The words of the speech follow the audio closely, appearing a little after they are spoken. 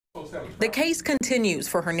The case continues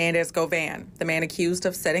for Hernandez Govan, the man accused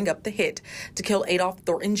of setting up the hit to kill Adolph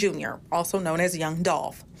Thornton Jr., also known as Young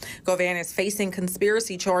Dolph. Govan is facing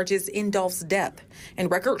conspiracy charges in Dolph's death, and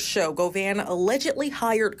records show Govan allegedly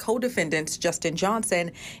hired co-defendants Justin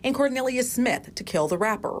Johnson and Cornelius Smith to kill the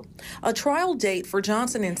rapper. A trial date for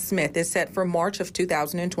Johnson and Smith is set for March of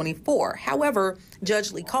 2024. However,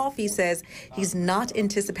 Judge Lee Coffey says he's not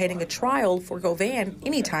anticipating a trial for Govan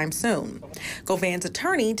anytime soon. Govan's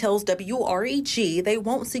attorney tells WREG they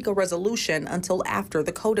won't seek a resolution until after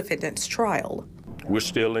the co-defendant's trial. We're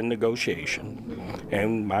still in negotiation,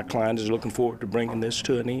 and my client is looking forward to bringing this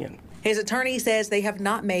to an end. His attorney says they have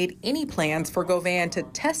not made any plans for Govan to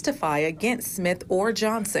testify against Smith or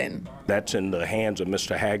Johnson. That's in the hands of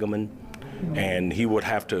Mr. Hageman, and he would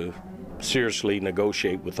have to seriously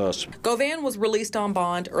negotiate with us. Govan was released on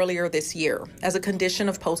bond earlier this year. As a condition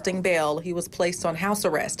of posting bail, he was placed on house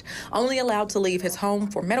arrest, only allowed to leave his home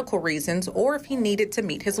for medical reasons or if he needed to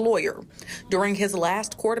meet his lawyer. During his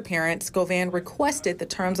last court appearance, Govan requested the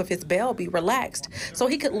terms of his bail be relaxed so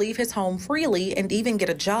he could leave his home freely and even get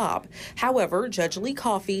a job. However, Judge Lee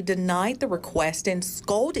Coffey denied the request and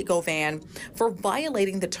scolded Govan for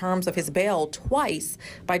violating the terms of his bail twice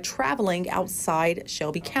by traveling outside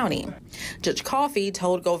Shelby County. Judge Coffey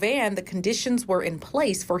told Govan the conditions were in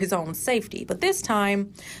place for his own safety, but this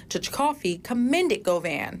time, Judge Coffey commended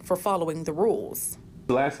Govan for following the rules.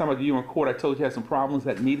 The last time I was you in court, I told you had some problems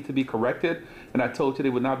that needed to be corrected, and I told you they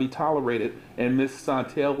would not be tolerated. And Ms.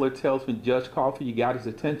 Taylor tells me, Judge Coffey, you got his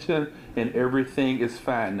attention, and everything is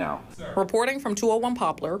fine now. Reporting from 201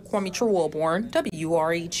 Poplar, Kwame Trewilborn,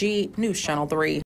 WREG News Channel 3.